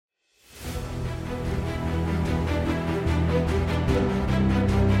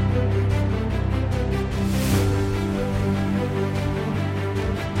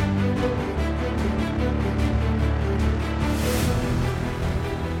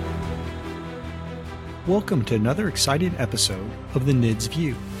Welcome to another exciting episode of the NIDS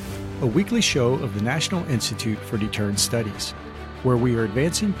View, a weekly show of the National Institute for Deterrence Studies, where we are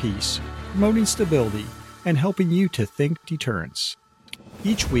advancing peace, promoting stability, and helping you to think deterrence.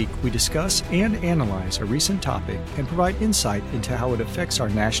 Each week, we discuss and analyze a recent topic and provide insight into how it affects our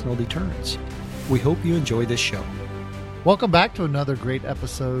national deterrence. We hope you enjoy this show. Welcome back to another great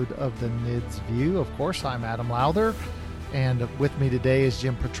episode of the NIDS View. Of course, I'm Adam Lowther, and with me today is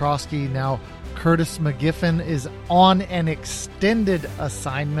Jim Petrosky. Now, Curtis McGiffin is on an extended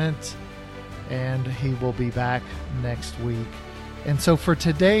assignment, and he will be back next week. And so for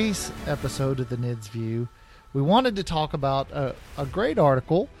today's episode of the NIDS View, we wanted to talk about a great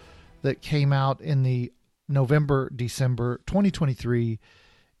article that came out in the November-December 2023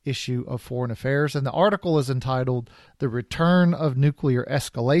 issue of Foreign Affairs. And the article is entitled, "The Return of Nuclear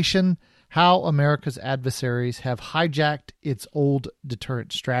Escalation, How America's Adversaries Have Hijacked Its Old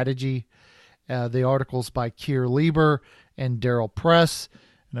Deterrent Strategy." The article's by Keir, Lieber, and Daryl Press.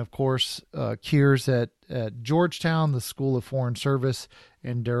 And of course, Keir's at Georgetown, the School of Foreign Service,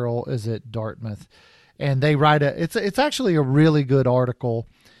 and Daryl is at Dartmouth. And they write it's actually a really good article,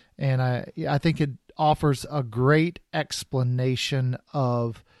 and I think it offers a great explanation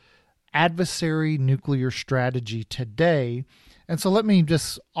of adversary nuclear strategy today. And so let me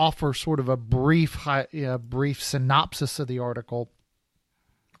just offer sort of a brief synopsis of the article.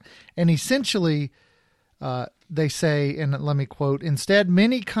 And essentially, they say, and let me quote, "Instead,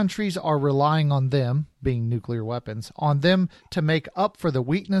 many countries are relying on them," being nuclear weapons, "on them to make up for the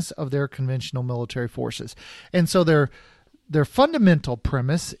weakness of their conventional military forces." And so their fundamental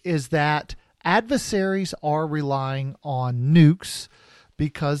premise is that adversaries are relying on nukes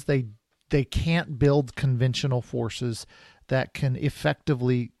because they can't build conventional forces that can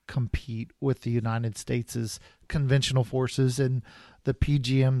effectively compete with the United States' conventional forces and the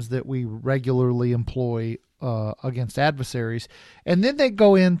PGMs that we regularly employ against adversaries. And then they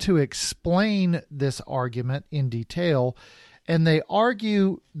go in to explain this argument in detail, and they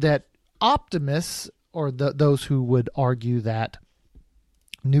argue that optimists, or those who would argue that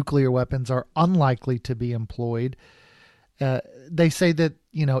nuclear weapons are unlikely to be employed, they say that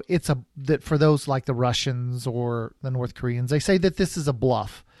that for those like the Russians or the North Koreans, they say that this is a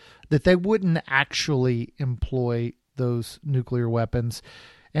bluff, that they wouldn't actually employ those nuclear weapons.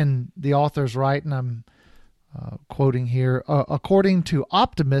 And the authors write, and I'm quoting here, "According to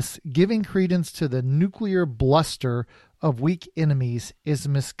optimists, giving credence to the nuclear bluster of weak enemies is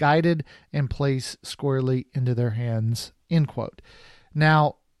misguided and plays squarely into their hands," end quote.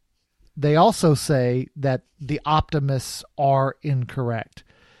 Now, they also say that the optimists are incorrect.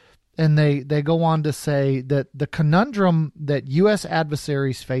 And they go on to say that the conundrum that U.S.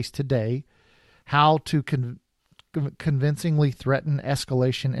 adversaries face today, how to convincingly threaten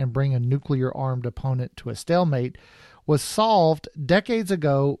escalation and bring a nuclear-armed opponent to a stalemate, was solved decades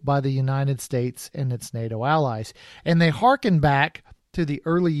ago by the United States and its NATO allies. And they hearken back to the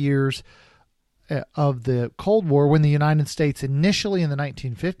early years of the Cold War, when the United States initially in the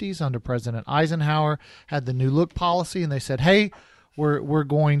 1950s under President Eisenhower had the New Look policy, and they said, hey, we're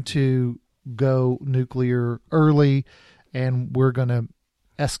going to go nuclear early, and we're going to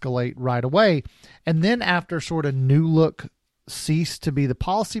escalate right away. And then after sort of New Look ceased to be the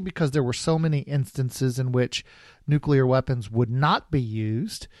policy because there were so many instances in which nuclear weapons would not be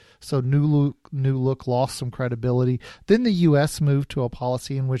used, so New Look lost some credibility. Then the U.S. moved to a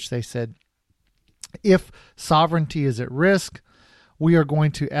policy in which they said, if sovereignty is at risk, we are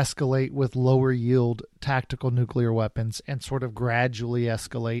going to escalate with lower yield tactical nuclear weapons and sort of gradually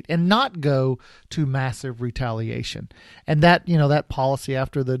escalate and not go to massive retaliation. And that, that policy,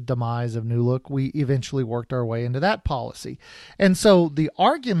 after the demise of New Look, we eventually worked our way into that policy. And so the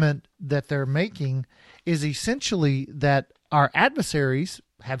argument that they're making is essentially that our adversaries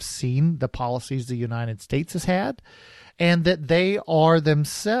have seen the policies the United States has had, and that they are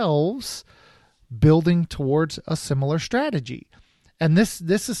themselves building towards a similar strategy. And this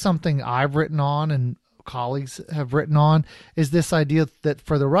is something I've written on and colleagues have written on, is this idea that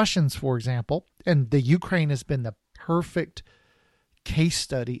for the Russians, for example, and the Ukraine has been the perfect case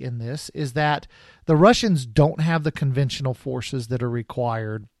study in this, is that the Russians don't have the conventional forces that are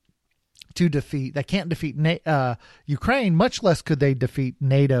required to defeat. They can't defeat Ukraine, much less could they defeat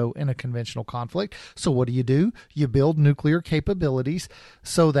NATO in a conventional conflict. So what do? You build nuclear capabilities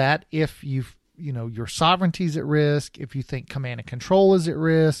so that if your sovereignty's at risk, if you think command and control is at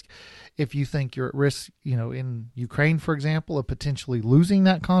risk, if you think you're at risk, in Ukraine, for example, of potentially losing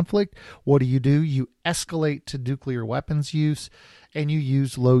that conflict, what do? You escalate to nuclear weapons use, and you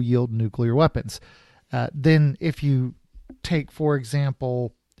use low-yield nuclear weapons. Then if you take, for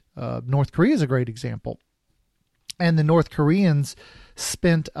example, North Korea is a great example. And the North Koreans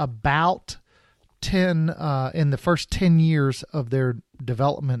spent about in the first 10 years of their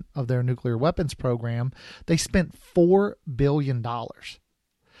development of their nuclear weapons program, they spent $4 billion.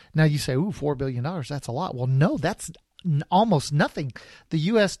 Now you say, ooh, $4 billion, that's a lot. Well, no, that's almost nothing. The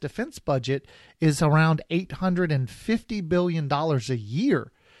U.S. defense budget is around $850 billion a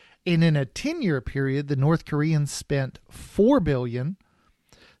year. And in a 10-year period, the North Koreans spent $4 billion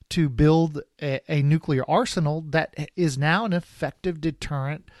to build a nuclear arsenal that is now an effective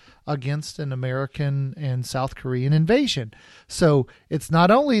deterrent against an American and South Korean invasion. So it's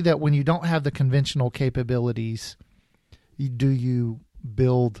not only that when you don't have the conventional capabilities, do you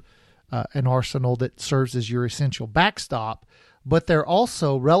build an arsenal that serves as your essential backstop, but they're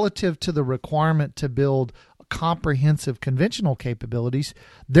also, relative to the requirement to build comprehensive conventional capabilities,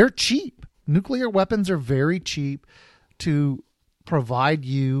 they're cheap. Nuclear weapons are very cheap to provide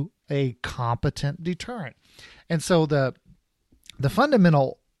you a competent deterrent. And so the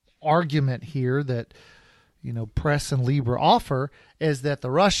fundamental argument here that Press and Lieber offer is that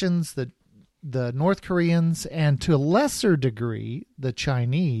the Russians, the North Koreans, and to a lesser degree the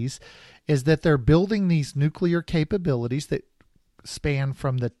Chinese, is that they're building these nuclear capabilities that span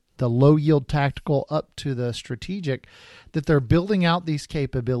from the low yield tactical up to the strategic, that they're building out these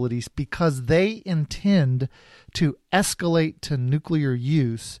capabilities because they intend to escalate to nuclear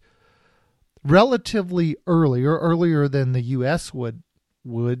use relatively early, or earlier than the U.S. would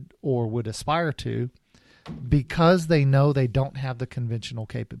aspire to, because they know they don't have the conventional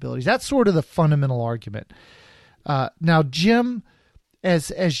capabilities. That's sort of the fundamental argument. Now, Jim,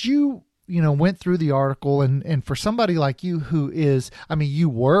 as you went through the article, and for somebody like you who is, you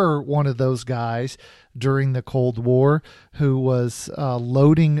were one of those guys during the Cold War who was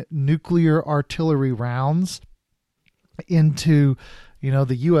loading nuclear artillery rounds into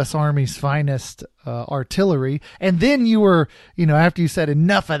the U.S. Army's finest artillery. And then you were, after you said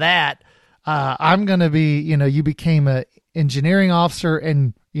enough of that, I'm going to be, you became an engineering officer,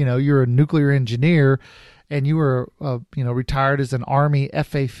 and, you're a nuclear engineer, and you were, retired as an Army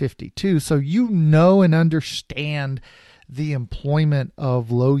FA-52. So and understand the employment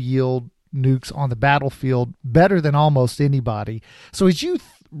of low-yield nukes on the battlefield better than almost anybody. So as you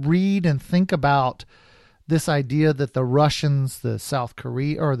read and think about this idea that the Russians,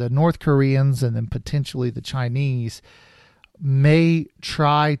 the North Koreans, and then potentially the Chinese may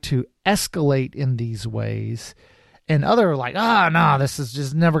try to escalate in these ways, and others are like, no, this is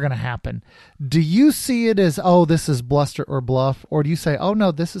just never going to happen. Do you see it as, this is bluster or bluff, or do you say,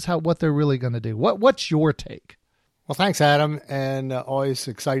 no, this is what they're really going to do? What's your take? Well, thanks, Adam, and always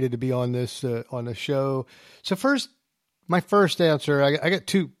excited to be on this on the show. So my first answer, I got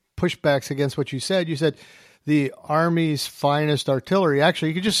two pushbacks against what you said. You said the Army's finest artillery. Actually,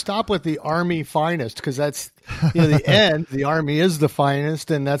 you could just stop with the Army finest, because that's the end. The Army is the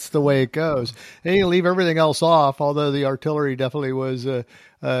finest, and that's the way it goes. And you leave everything else off, although the artillery definitely was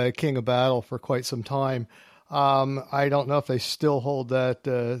king of battle for quite some time. I don't know if they still hold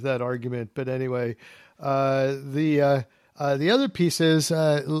that argument, but anyway, the other piece is,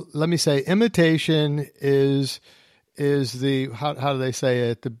 let me say, imitation is the, how do they say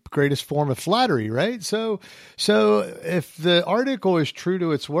it, the greatest form of flattery, right? So if the article is true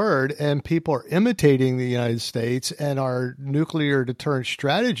to its word and people are imitating the United States and our nuclear deterrent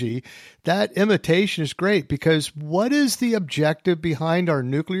strategy, that imitation is great, because what is the objective behind our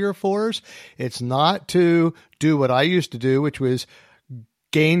nuclear force? It's not to do what I used to do, which was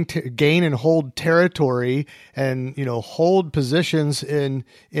gain and hold territory and, hold positions in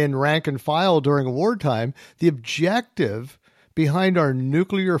rank and file during wartime. The objective behind our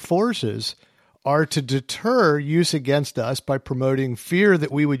nuclear forces are to deter use against us by promoting fear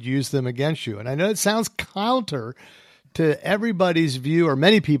that we would use them against you. And I know it sounds counter to everybody's view, or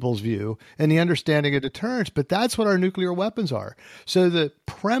many people's view, and the understanding of deterrence, but that's what our nuclear weapons are. So the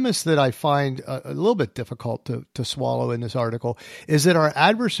premise that I find a little bit difficult to swallow in this article is that our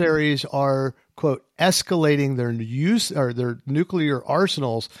adversaries are, quote, escalating their use or their nuclear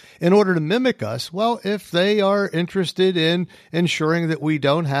arsenals in order to mimic us. Well, if they are interested in ensuring that we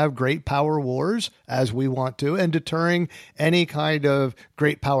don't have great power wars as we want to, and deterring any kind of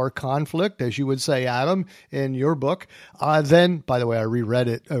great power conflict, as you would say, Adam, in your book, then, by the way, I reread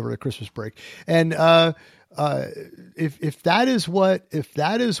it over the Christmas break. And if that is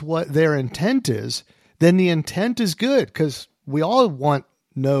what their intent is, then the intent is good, because we all want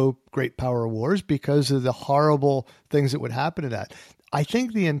no great power wars because of the horrible things that would happen to that. I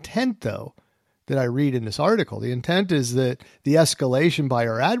think the intent, though, that I read in this article, the intent is that the escalation by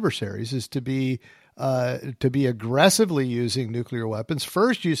our adversaries is to be to be aggressively using nuclear weapons,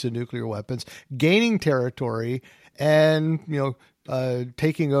 first use of nuclear weapons, gaining territory, and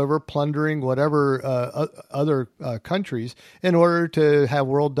taking over, plundering whatever other countries in order to have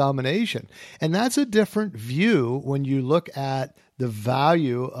world domination. And that's a different view when you look at the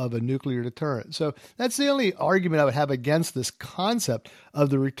value of a nuclear deterrent. So that's the only argument I would have against this concept of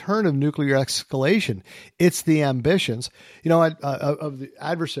the return of nuclear escalation. It's the ambitions, of the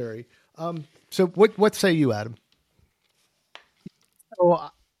adversary. So what say you, Adam? So,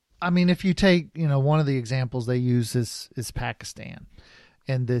 I mean, if you take, one of the examples they use is Pakistan,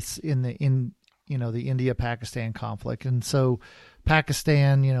 and this in the India-Pakistan conflict. And so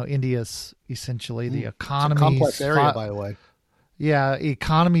Pakistan, India's essentially the economy. It's a complex area, by the way. Yeah,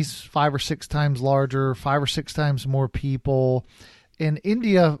 economy's 5 or 6 times larger, 5 or 6 times more people. And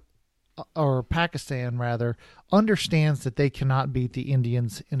India, or Pakistan rather, understands that they cannot beat the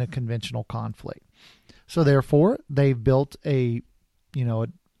Indians in a conventional conflict. So therefore, they've built a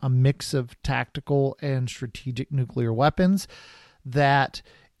mix of tactical and strategic nuclear weapons that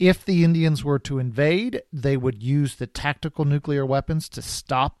if the Indians were to invade, they would use the tactical nuclear weapons to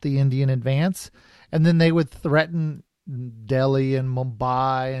stop the Indian advance, and then they would threaten Delhi and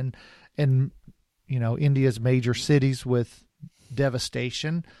Mumbai and India's major cities with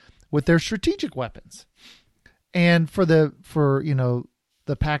devastation with their strategic weapons. And for the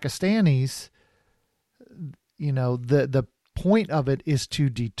Pakistanis, the point of it is to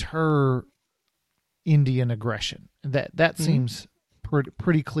deter Indian aggression. That seems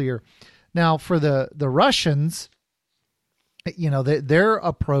pretty clear. Now, for the Russians, their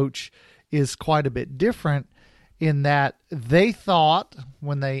approach is quite a bit different in that they thought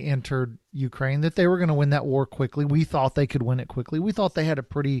when they entered Ukraine that they were going to win that war quickly. We thought they could win it quickly. We thought they had a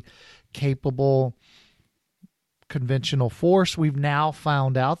pretty capable conventional force. We've now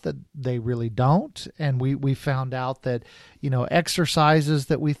found out that they really don't. And we found out that, exercises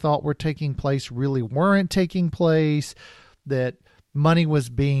that we thought were taking place really weren't taking place, that money was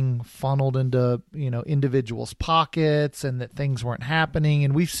being funneled into, individuals' pockets, and that things weren't happening.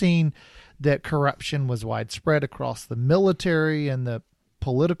 And we've seen that corruption was widespread across the military and the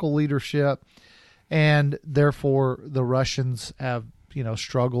political leadership. And therefore the Russians have,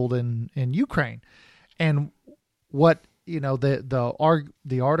 struggled in Ukraine. And what,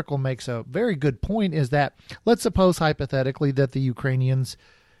 the article makes a very good point is that, let's suppose hypothetically that the Ukrainians,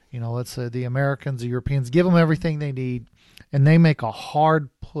 let's say the Americans, the Europeans, give them everything they need, and they make a hard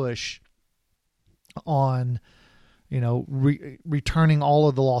push on, returning all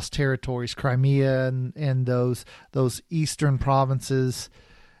of the lost territories, Crimea and those eastern provinces,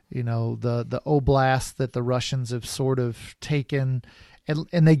 the oblasts that the Russians have sort of taken, and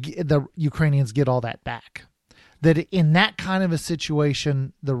the Ukrainians get all that back. That in that kind of a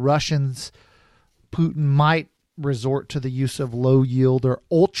situation, the Russians, Putin might resort to the use of low yield or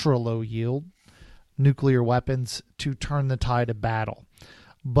ultra low yield nuclear weapons to turn the tide of battle.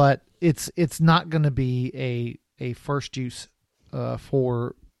 But it's not going to be a first use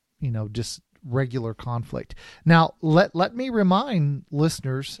for just regular conflict. Now let me remind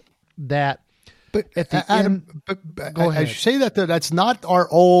listeners that. But Adam, go ahead. I should say that's not our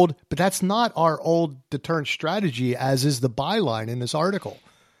old deterrent strategy, as is the byline in this article.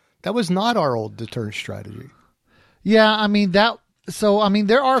 That was not our old deterrent strategy. Yeah, I mean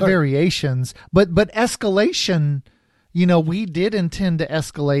there are variations, but escalation, we did intend to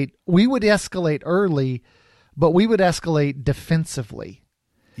escalate. We would escalate early, but we would escalate defensively.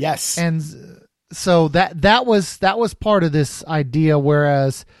 Yes. And so that was part of this idea,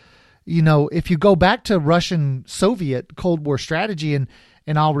 whereas if you go back to Russian Soviet Cold War strategy, and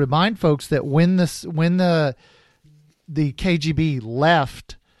I'll remind folks that when the KGB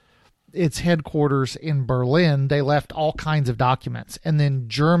left its headquarters in Berlin, they left all kinds of documents, and then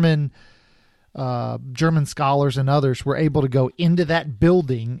German scholars and others were able to go into that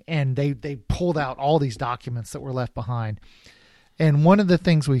building, and they pulled out all these documents that were left behind. And one of the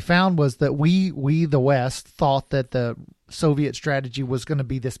things we found was that we the West thought that the Soviet strategy was going to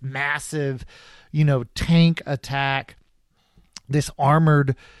be this massive, tank attack, this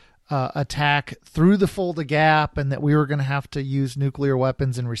armored attack through the Fulda Gap, and that we were going to have to use nuclear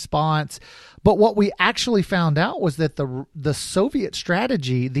weapons in response. But what we actually found out was that the Soviet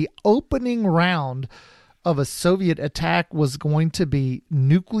strategy, the opening round of a Soviet attack, was going to be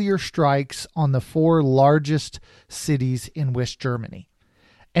nuclear strikes on the 4 largest cities in West Germany.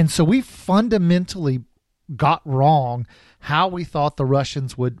 And so we fundamentally got wrong how we thought the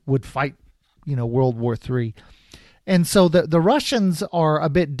Russians would fight, World War III. And so the Russians are a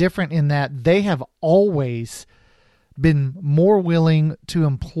bit different in that they have always been more willing to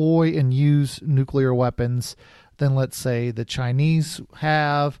employ and use nuclear weapons than, let's say, the Chinese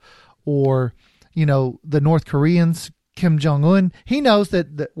have, or, the North Koreans, Kim Jong-un. He knows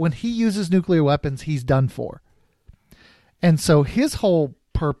that when he uses nuclear weapons, he's done for. And so his whole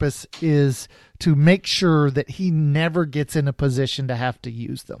purpose is to make sure that he never gets in a position to have to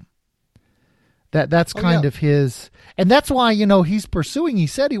use them. That's kind of his, and that's why, he's pursuing, he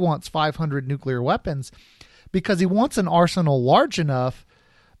said he wants 500 nuclear weapons, because he wants an arsenal large enough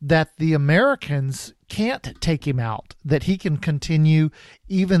that the Americans can't take him out, that he can continue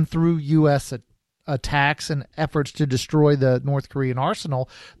even through U.S. attacks and efforts to destroy the North Korean arsenal,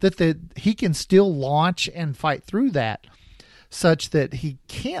 that he can still launch and fight through that, such that he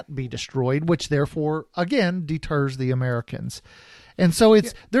can't be destroyed, which therefore, again, deters the Americans. And so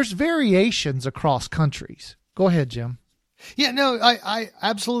there's variations across countries. Go ahead, Jim. Yeah, no, I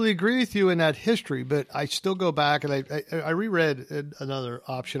absolutely agree with you in that history, but I still go back and I reread another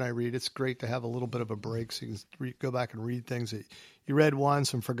option I read. It's great to have a little bit of a break so you can go back and read things that you read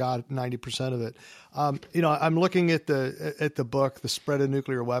once and forgot 90% of it. I'm looking at the book, The Spread of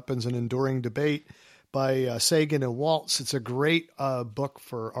Nuclear Weapons, an Enduring Debate by Sagan and Waltz. It's a great book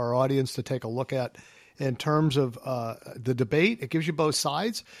for our audience to take a look at in terms of the debate. It gives you both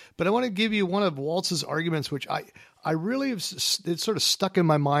sides, but I want to give you one of Waltz's arguments, which I really have, it sort of stuck in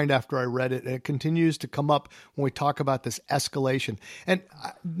my mind after I read it, and it continues to come up when we talk about this escalation. And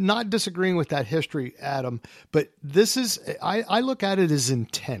not disagreeing with that history, Adam, but this is, I look at it as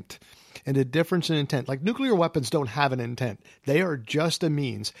intent and a difference in intent. Like, nuclear weapons don't have an intent. They are just a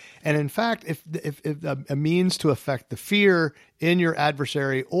means. And in fact, if a means to affect the fear in your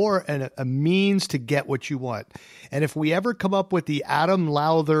adversary, or a means to get what you want. And if we ever come up with the Adam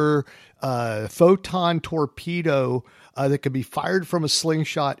Lowther photon torpedo that could be fired from a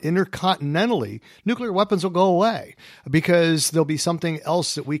slingshot intercontinentally, nuclear weapons will go away, because there'll be something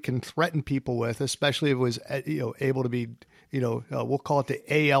else that we can threaten people with, especially if it was able to be, we'll call it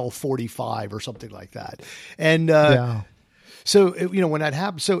the AL-45 or something like that. And so, when that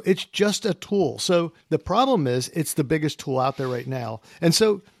happens, so it's just a tool. So the problem is it's the biggest tool out there right now. And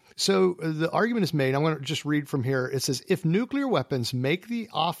so the argument is made, I'm going to just read from here. It says, if nuclear weapons make the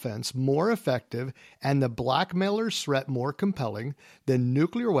offense more effective and the blackmailer's threat more compelling, then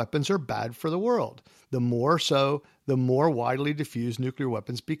nuclear weapons are bad for the world. The more so, the more widely diffused nuclear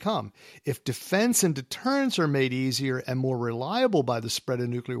weapons become. If defense and deterrence are made easier and more reliable by the spread of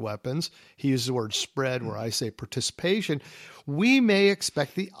nuclear weapons, he uses the word spread where I say participation, we may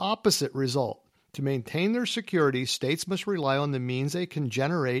expect the opposite result. To maintain their security, states must rely on the means they can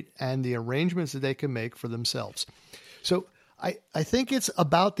generate and the arrangements that they can make for themselves. So I think it's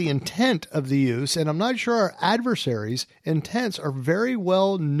about the intent of the use, and I'm not sure our adversaries' intents are very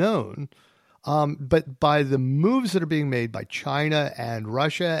well known. But by the moves that are being made by China and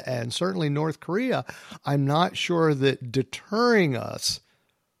Russia and certainly North Korea, I'm not sure that deterring us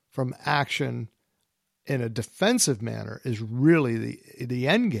from action in a defensive manner is really the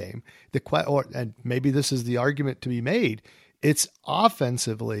end game. And maybe this is the argument to be made. It's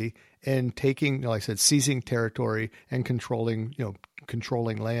offensively and taking, like I said, seizing territory and controlling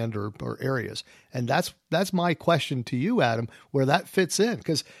land or areas. And that's my question to you, Adam, where that fits in.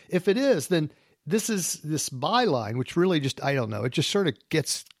 Because if it is, then this byline, which really just, I don't know, it just sort of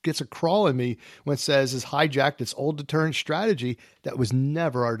gets a crawl in me when it says is hijacked its old deterrent strategy. That was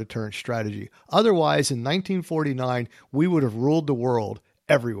never our deterrent strategy. Otherwise, in 1949, we would have ruled the world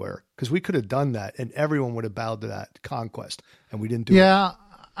everywhere, because we could have done that and everyone would have bowed to that conquest, and we didn't do it. Yeah,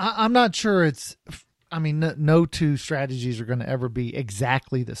 I'm not sure no two strategies are going to ever be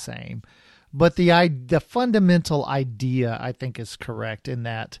exactly the same, but the fundamental idea, I think, is correct in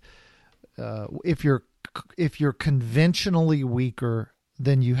that if you're conventionally weaker,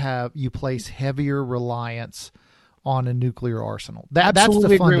 then you place heavier reliance on a nuclear arsenal. That's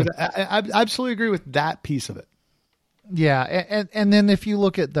the I absolutely agree with that piece of it. Yeah, and then if you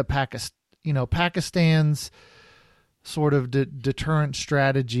look at the Pakistan's sort of deterrent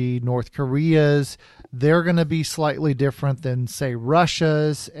strategy, North Korea's, they're going to be slightly different than, say,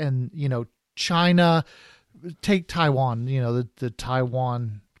 Russia's, and China. Take Taiwan, the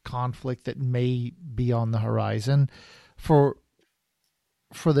Taiwan conflict that may be on the horizon. For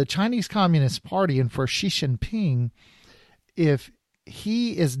the Chinese Communist Party and for Xi Jinping, if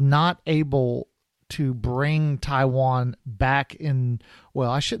he is not able to bring Taiwan back in,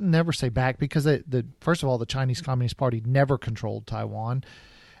 well, I shouldn't never say back, because first of all, the Chinese Communist Party never controlled Taiwan.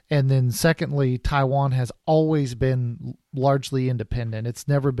 And then secondly, Taiwan has always been largely independent. It's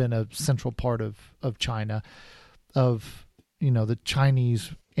never been a central part of China, of the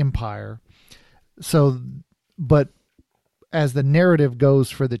Chinese empire. So, but as the narrative goes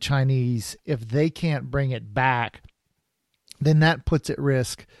for the Chinese, if they can't bring it back, then that puts at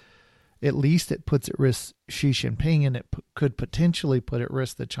risk, at least it puts at risk Xi Jinping, and it could potentially put at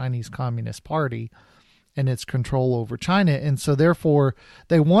risk the Chinese Communist Party and its control over China. And so therefore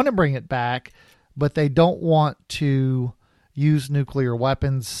they want to bring it back, but they don't want to use nuclear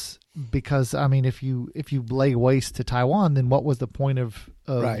weapons because, I mean, if you lay waste to Taiwan, then what was the point of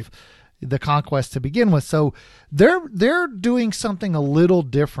Right. the conquest to begin with? So they're doing something a little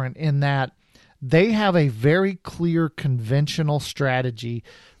different in that they have a very clear conventional strategy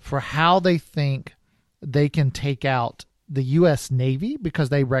for how they think they can take out the U.S. Navy, because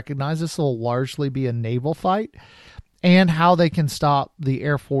they recognize this will largely be a naval fight, and how they can stop the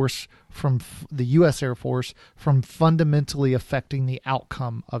Air Force the U.S. Air Force from fundamentally affecting the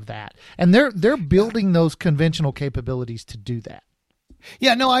outcome of that. And they're building those conventional capabilities to do that.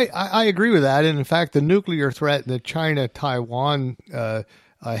 Yeah, no, I agree with that. And in fact, the nuclear threat in the China-Taiwan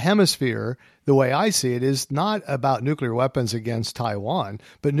hemisphere, the way I see it, is not about nuclear weapons against Taiwan,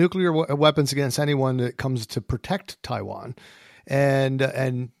 but nuclear weapons against anyone that comes to protect Taiwan.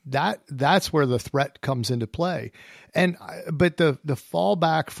 And that's where the threat comes into play. But the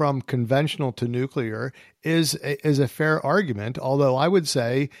fallback from conventional to nuclear is a fair argument. Although I would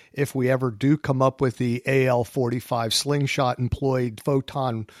say if we ever do come up with the AL-45 slingshot employed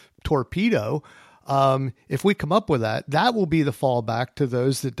photon torpedo, if we come up with that will be the fallback to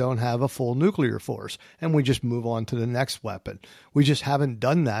those that don't have a full nuclear force, and we just move on to the next weapon. We just haven't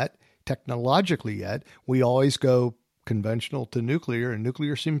done that technologically yet. We always go conventional to nuclear, and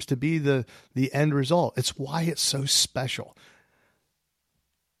nuclear seems to be the end result. It's why it's so special.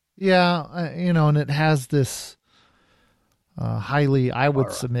 Yeah, and it has this highly, I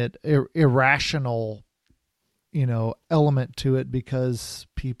would submit, irrational, element to it, because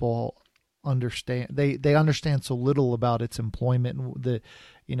people understand they understand so little about its employment.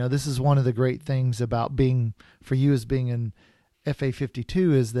 This is one of the great things about being an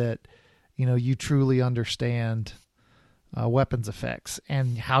FA-52 is that you truly understand weapons effects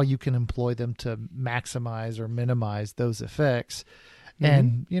and how you can employ them to maximize or minimize those effects.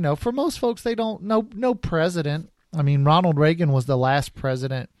 Mm-hmm. And for most folks, they don't know. No president, I mean, Ronald Reagan was the last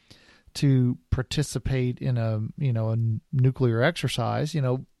president to participate in a nuclear exercise.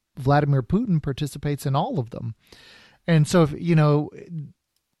 Vladimir Putin participates in all of them. And so if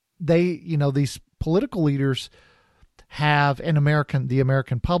these political leaders have the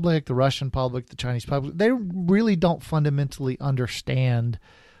American public, the Russian public, the Chinese public, they really don't fundamentally understand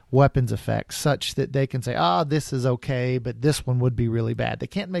weapons effects such that they can say, this is okay, but this one would be really bad. They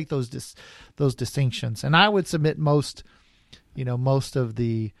can't make those distinctions. And I would submit most of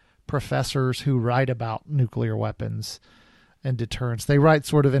the professors who write about nuclear weapons and deterrence, they write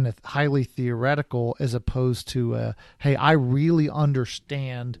sort of in a highly theoretical, as opposed to, hey, I really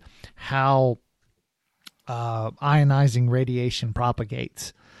understand how ionizing radiation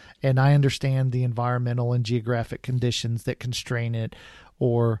propagates, and I understand the environmental and geographic conditions that constrain it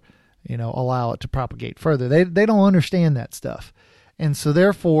or allow it to propagate further. They don't understand that stuff. And so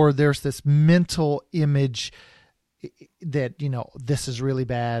therefore there's this mental image that this is really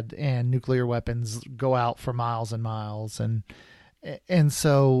bad and nuclear weapons go out for miles and miles, and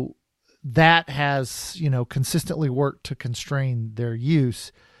so that has consistently worked to constrain their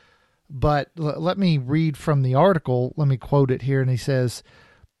use. But let me read from the article. Let me quote it here. And he says,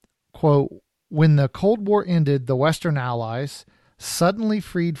 quote, "When the Cold War ended, the Western Allies, suddenly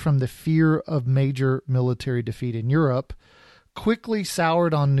freed from the fear of major military defeat in Europe, quickly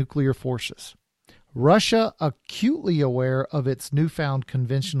soured on nuclear forces. Russia, acutely aware of its newfound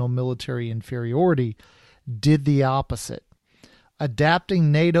conventional military inferiority, did the opposite, adapting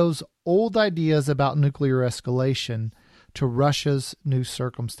NATO's old ideas about nuclear escalation to Russia's new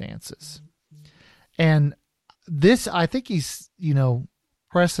circumstances." And this, I think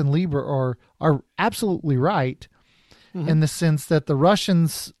Press and Lieber are absolutely right, mm-hmm. in the sense that the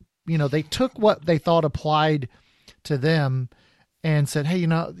Russians, they took what they thought applied to them and said, hey,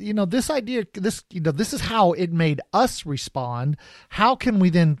 this idea, this is how it made us respond. How can we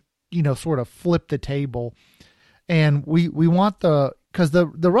then, sort of flip the table? And we want because the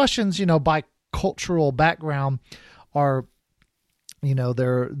Russians, by cultural background, are,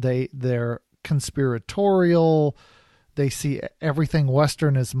 they're conspiratorial. They see everything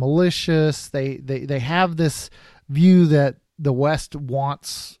Western as malicious. They have this view that the West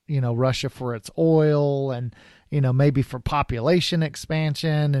wants, Russia for its oil and, maybe for population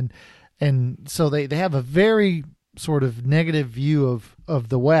expansion. And so they have a very sort of negative view of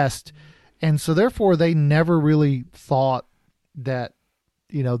the West. And so therefore they never really thought that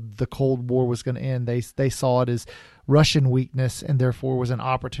the Cold War was going to end. They saw it as Russian weakness, and therefore was an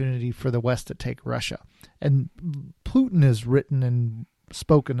opportunity for the West to take Russia. And Putin has written and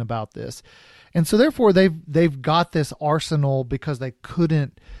spoken about this. And so therefore they've got this arsenal because they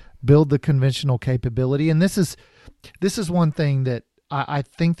couldn't build the conventional capability. And this is one thing that I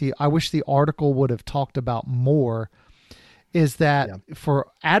think I wish the article would have talked about more, is that for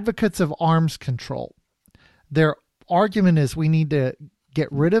advocates of arms control, their argument is we need to get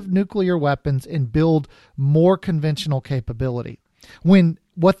rid of nuclear weapons and build more conventional capability. Which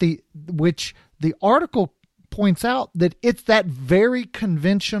the article points out that it's that very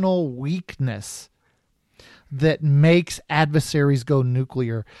conventional weakness that makes adversaries go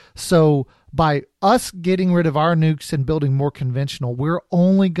nuclear. So by us getting rid of our nukes and building more conventional, we're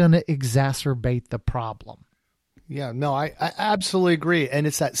only going to exacerbate the problem. Yeah, no, I absolutely agree. And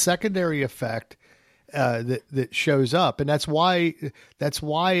it's that secondary effect that shows up. And that's why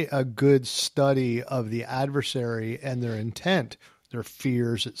a good study of the adversary and their intent, their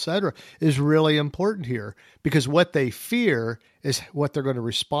fears, etc., is really important here, because what they fear is what they're going to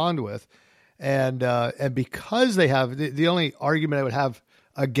respond with. And because they have the only argument I would have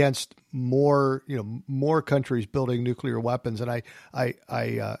against more countries building nuclear weapons, and I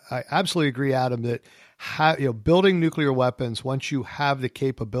absolutely agree, Adam, that building nuclear weapons, once you have the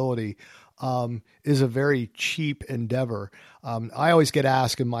capability, is a very cheap endeavor. I always get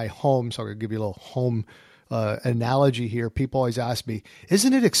asked in my home, so I'm going to give you a little home analogy here. People always ask me,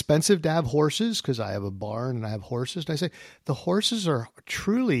 isn't it expensive to have horses? Because I have a barn and I have horses. And I say, the horses are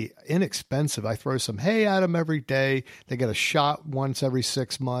truly inexpensive. I throw some hay at them every day. They get a shot once every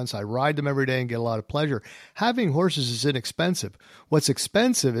 6 months. I ride them every day and get a lot of pleasure. Having horses is inexpensive. What's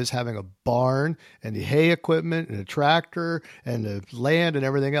expensive is having a barn and the hay equipment and a tractor and the land and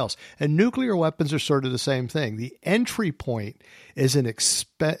everything else. And nuclear weapons are sort of the same thing. The entry point is an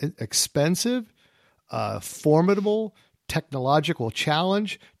expensive, formidable technological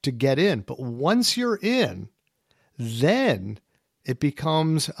challenge to get in. But once you're in, then it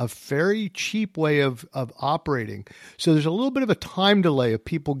becomes a very cheap way of operating. So there's a little bit of a time delay of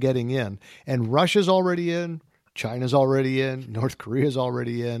people getting in. And Russia's already in. China's already in. North Korea's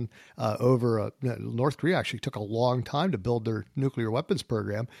already in. North Korea actually took a long time to build their nuclear weapons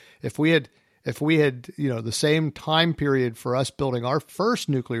program. If we had the same time period for us building our first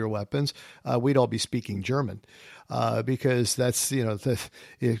nuclear weapons, we'd all be speaking German, because that's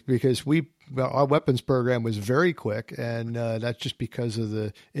our weapons program was very quick, and that's just because of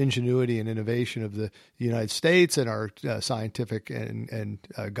the ingenuity and innovation of the United States and our scientific and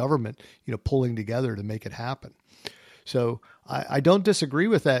government, pulling together to make it happen. So I don't disagree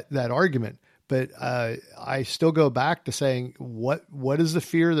with that argument. But I still go back to saying, what is the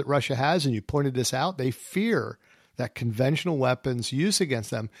fear that Russia has? And you pointed this out. They fear that conventional weapons use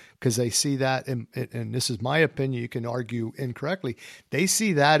against them, because they see that, and this is my opinion, you can argue incorrectly, they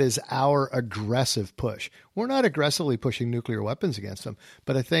see that as our aggressive push. We're not aggressively pushing nuclear weapons against them,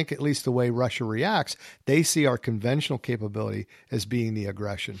 but I think at least the way Russia reacts, they see our conventional capability as being the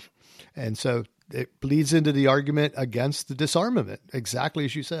aggression. And so it bleeds into the argument against the disarmament, exactly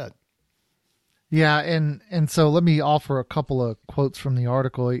as you said. Yeah, and so let me offer a couple of quotes from the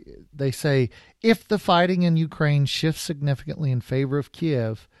article. They say, if the fighting in Ukraine shifts significantly in favor of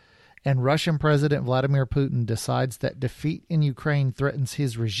Kiev and Russian President Vladimir Putin decides that defeat in Ukraine threatens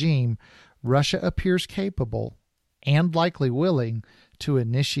his regime, Russia appears capable and likely willing to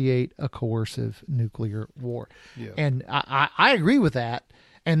initiate a coercive nuclear war. Yeah. And I agree with that.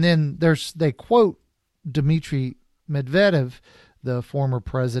 And then they quote Dmitry Medvedev, the former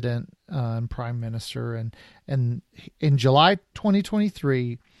president and prime minister. And in July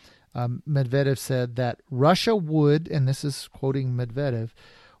 2023, Medvedev said that Russia would, and this is quoting Medvedev,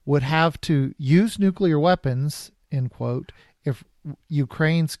 would have to use nuclear weapons, end quote, if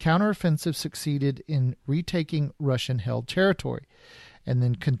Ukraine's counteroffensive succeeded in retaking Russian-held territory. And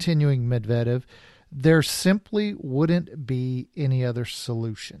then continuing Medvedev, there simply wouldn't be any other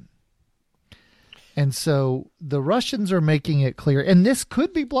solution. And so the Russians are making it clear, and this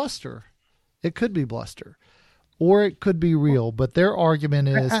could be bluster. It could be bluster, or it could be real. But their argument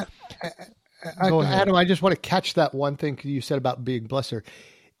is, go ahead. Adam, I just want to catch that one thing you said about being bluster.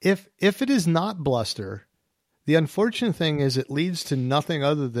 If it is not bluster, the unfortunate thing is it leads to nothing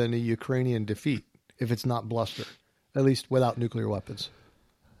other than a Ukrainian defeat. If it's not bluster, at least without nuclear weapons.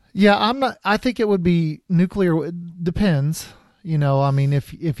 Yeah, I think it would be nuclear. It depends.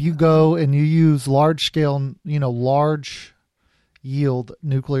 If you go and you use large scale, large yield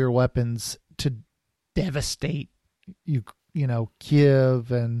nuclear weapons to devastate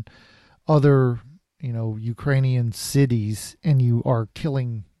Kiev and other, Ukrainian cities and you are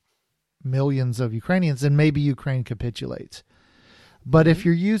killing millions of Ukrainians, then maybe Ukraine capitulates. But if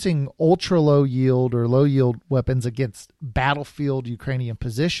you're using ultra low yield or low yield weapons against battlefield Ukrainian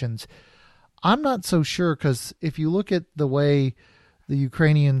positions, I'm not so sure, because if you look at the way the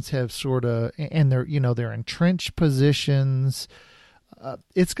Ukrainians have sort of, and they're entrenched positions,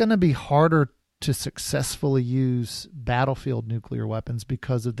 it's going to be harder to successfully use battlefield nuclear weapons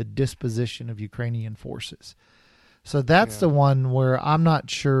because of the disposition of Ukrainian forces. So that's the one where I'm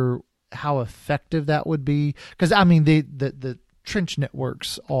not sure how effective that would be, because I mean the trench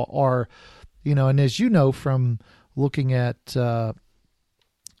networks are, and as you know from looking at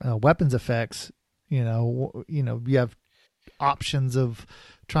weapons effects, you have options of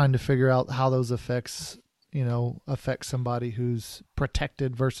trying to figure out how those effects affect somebody who's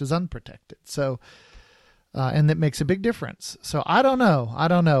protected versus unprotected. So and that makes a big difference. So I don't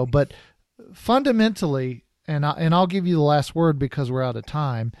know, but fundamentally, and I'll give you the last word because we're out of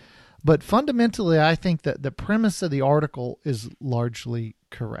time. But fundamentally, I think that the premise of the article is largely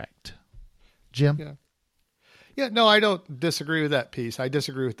correct. Jim? Yeah, no, I don't disagree with that piece. I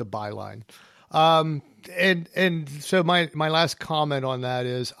disagree with the byline. And so my last comment on that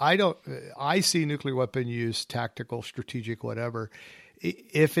is I see nuclear weapon use, tactical, strategic, whatever,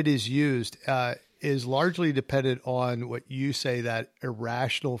 if it is used, is largely dependent on what you say, that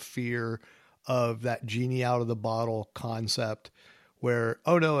irrational fear of that genie out of the bottle concept, where,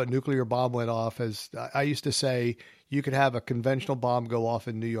 oh no, a nuclear bomb went off. As I used to say, you could have a conventional bomb go off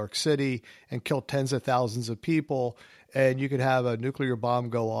in New York City and kill tens of thousands of people, and you could have a nuclear bomb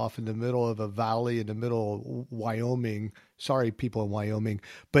go off in the middle of a valley in the middle of Wyoming. Sorry, people in Wyoming,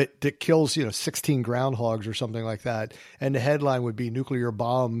 but that kills 16 groundhogs or something like that, and the headline would be nuclear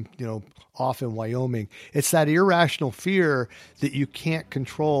bomb off in Wyoming. It's that irrational fear that you can't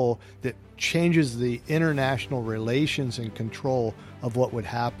control that changes the international relations and control of what would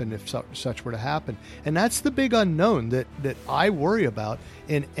happen if such were to happen. And that's the big unknown that I worry about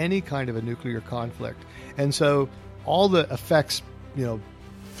in any kind of a nuclear conflict. And so all the effects,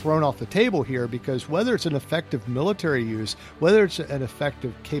 thrown off the table here, because whether it's an effective military use, whether it's an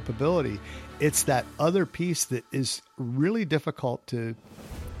effective capability, it's that other piece that is really difficult to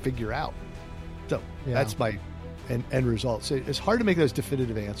figure out. So that's my end result. So it's hard to make those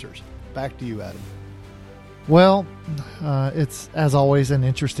definitive answers. Back to you, Adam. Well, it's, as always, an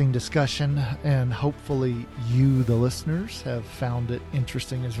interesting discussion, and hopefully you, the listeners, have found it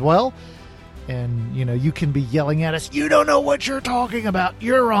interesting as well. And, you can be yelling at us, you don't know what you're talking about,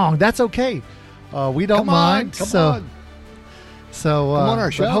 you're wrong. That's okay. We don't mind. Come on. So come on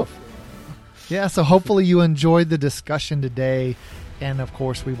our show. So hopefully you enjoyed the discussion today. And, of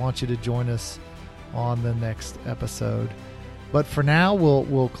course, we want you to join us on the next episode. But for now,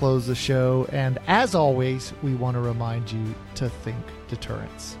 we'll close the show. And as always, we want to remind you to think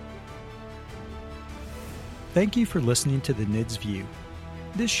deterrence. Thank you for listening to the NIDS View.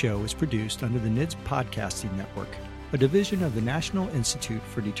 This show is produced under the NIDS Podcasting Network, a division of the National Institute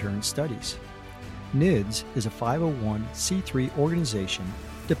for Deterrent Studies. NIDS is a 501c3 organization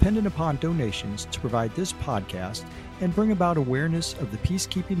dependent upon donations to provide this podcast and bring about awareness of the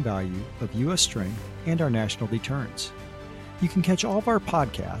peacekeeping value of U.S. strength and our national deterrence. You can catch all of our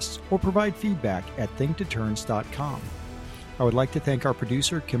podcasts or provide feedback at thinkdeterrence.com. I would like to thank our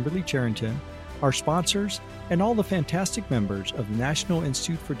producer, Kimberly Charrington, our sponsors, and all the fantastic members of the National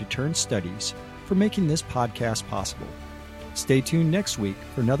Institute for Deterrence Studies for making this podcast possible. Stay tuned next week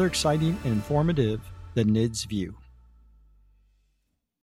for another exciting and informative The NIDS View.